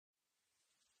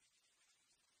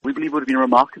We believe it would have been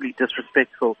remarkably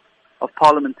disrespectful of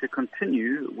Parliament to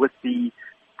continue with the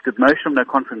motion of no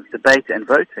confidence debate and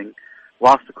voting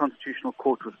whilst the Constitutional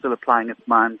Court was still applying its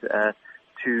mind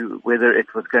to whether it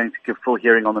was going to give full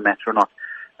hearing on the matter or not.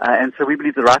 And so we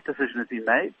believe the right decision has been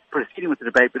made. Proceeding with the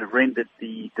debate would have rendered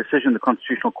the decision the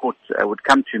Constitutional Court would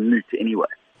come to moot anyway.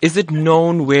 Is it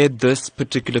known where this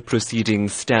particular proceeding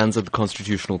stands at the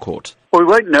Constitutional Court? Well, we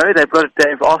won't know.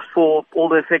 They've asked for all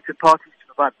the affected parties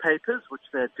to provide papers, which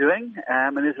they're doing,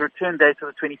 and there's a return date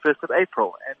of the 21st of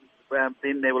April. And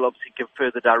then they will obviously give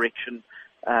further direction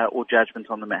or judgment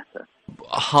on the matter.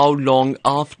 How long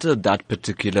after that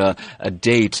particular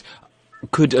date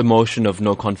could a motion of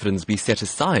no confidence be set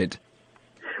aside?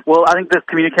 Well, I think the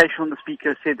communication from the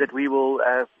Speaker said that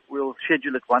we'll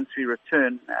schedule it once we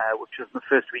return, which is the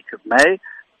first week of May.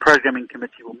 Programming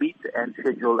Committee will meet and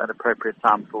schedule an appropriate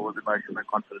time for the motion of no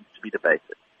confidence to be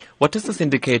debated. What does this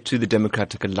indicate to the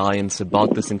Democratic Alliance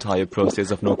about this entire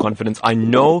process of no confidence? I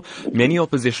know many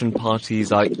opposition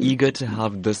parties are eager to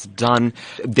have this done.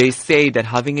 They say that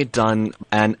having it done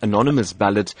an anonymous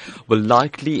ballot will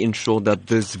likely ensure that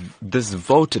this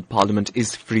vote at Parliament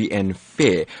is free and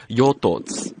fair. Your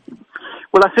thoughts?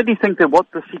 Well, I certainly think that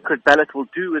what the secret ballot will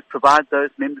do is provide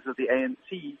those members of the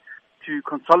ANC to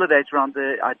consolidate around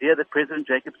the idea that President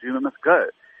Jacob Zuma must go.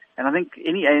 And I think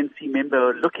any ANC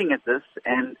member looking at this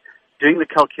and doing the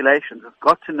calculations has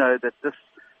got to know that this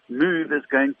move is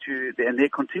going to, and their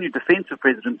continued defense of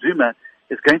President Zuma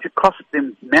is going to cost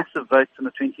them massive votes in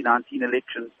the 2019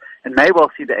 elections and may well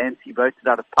see the ANC voted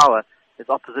out of power as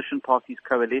opposition parties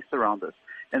coalesce around this.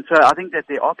 And so I think that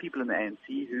there are people in the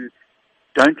ANC who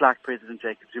don't like President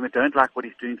Jacob Zuma, don't like what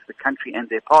he's doing to the country and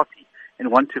their party,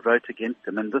 and want to vote against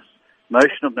him. And this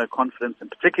motion of no confidence,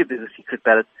 and particularly the secret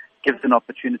ballot, gives an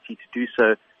opportunity to do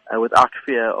so without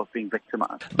fear of being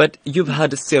victimized. But you've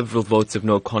had several votes of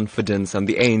no confidence, and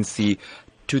the ANC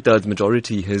two-thirds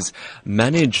majority has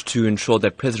managed to ensure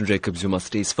that President Jacob Zuma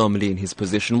stays firmly in his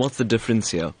position. What's the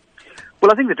difference here?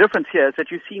 Well, I think the difference here is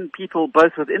that you've seen people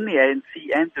both within the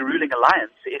ANC and the ruling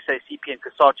alliance, SABC and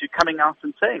COSATU, coming out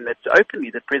and saying that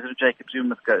openly that President Jacob Zuma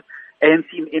must go.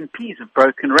 ANC MPs have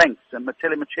broken ranks, and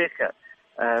Matele Macheka,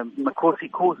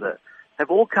 Makosi Khoza, have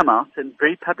all come out and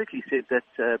very publicly said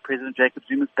that President Jacob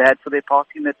Zuma is bad for their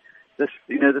party and that this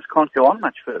can't go on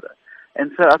much further.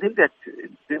 And so I think that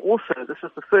also this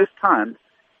is the first time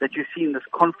that you've seen this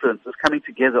confluence, this coming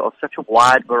together of such a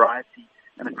wide variety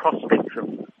and a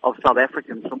cross-spectrum of South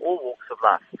Africans from all walks of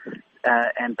life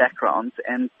and backgrounds,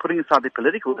 and putting aside their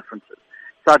political differences.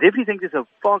 So I definitely think there's a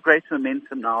far greater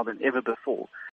momentum now than ever before.